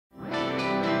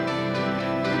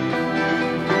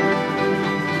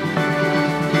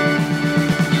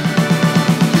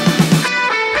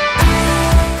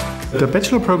The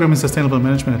Bachelor program in Sustainable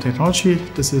Management and Technology,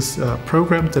 this is a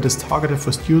program that is targeted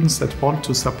for students that want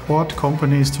to support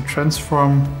companies to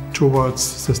transform towards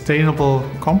sustainable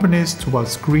companies,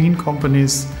 towards green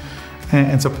companies,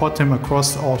 and support them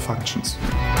across all functions.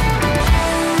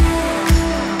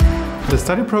 The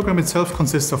study program itself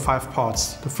consists of 5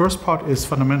 parts. The first part is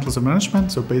fundamentals of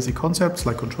management, so basic concepts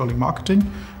like controlling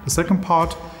marketing. The second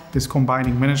part is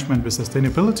combining management with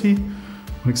sustainability.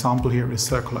 An example here is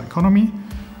circular economy.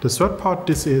 The third part,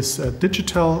 this is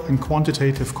digital and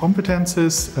quantitative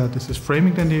competences. This is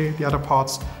framing then the other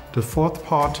parts. The fourth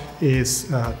part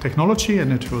is technology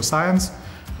and natural science,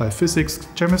 like physics,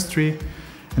 chemistry.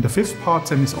 And the fifth part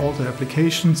then is all the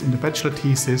applications in the bachelor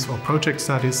thesis or project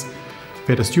studies,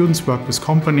 where the students work with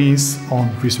companies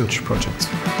on research projects.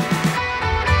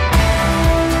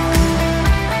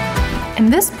 In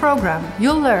this program,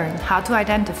 you'll learn how to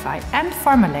identify and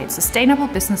formulate sustainable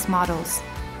business models,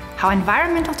 how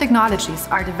environmental technologies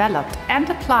are developed and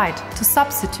applied to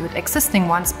substitute existing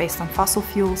ones based on fossil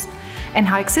fuels, and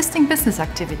how existing business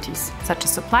activities, such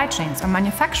as supply chains or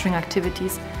manufacturing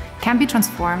activities, can be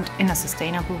transformed in a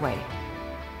sustainable way.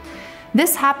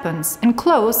 This happens in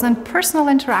close and personal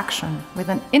interaction with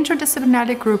an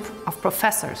interdisciplinary group of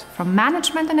professors from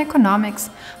management and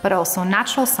economics, but also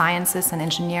natural sciences and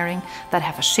engineering that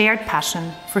have a shared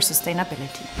passion for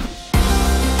sustainability.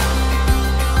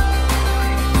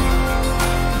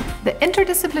 The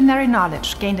interdisciplinary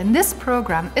knowledge gained in this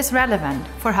program is relevant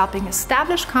for helping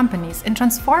established companies in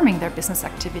transforming their business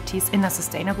activities in a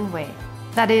sustainable way.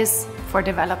 That is, for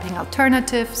developing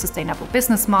alternative, sustainable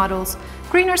business models,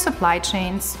 greener supply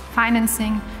chains,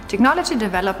 financing, technology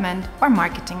development, or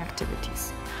marketing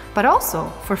activities. But also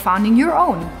for founding your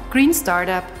own green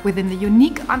startup within the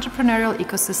unique entrepreneurial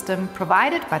ecosystem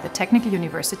provided by the Technical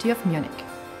University of Munich.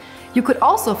 You could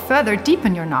also further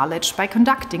deepen your knowledge by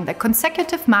conducting the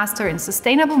consecutive Master in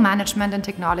Sustainable Management and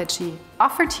Technology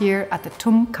offered here at the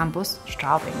TUM Campus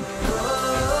Straubing.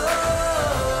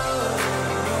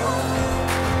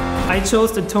 I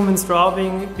chose the TUM in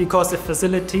Straubing because the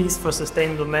facilities for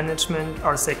sustainable management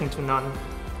are second to none.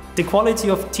 The quality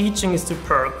of teaching is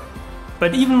superb,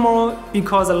 but even more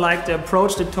because I like the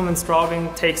approach the TUM in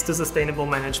Straubing takes to sustainable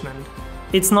management.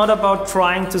 It's not about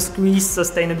trying to squeeze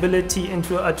sustainability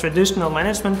into a traditional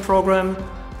management program,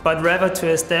 but rather to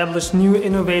establish new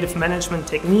innovative management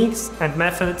techniques and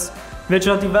methods which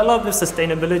are developed with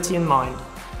sustainability in mind.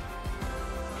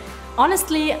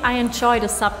 Honestly, I enjoy the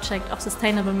subject of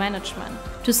sustainable management.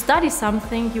 To study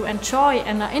something you enjoy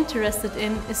and are interested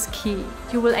in is key.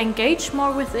 You will engage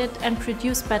more with it and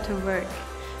produce better work,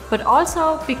 but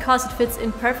also because it fits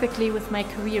in perfectly with my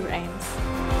career aims.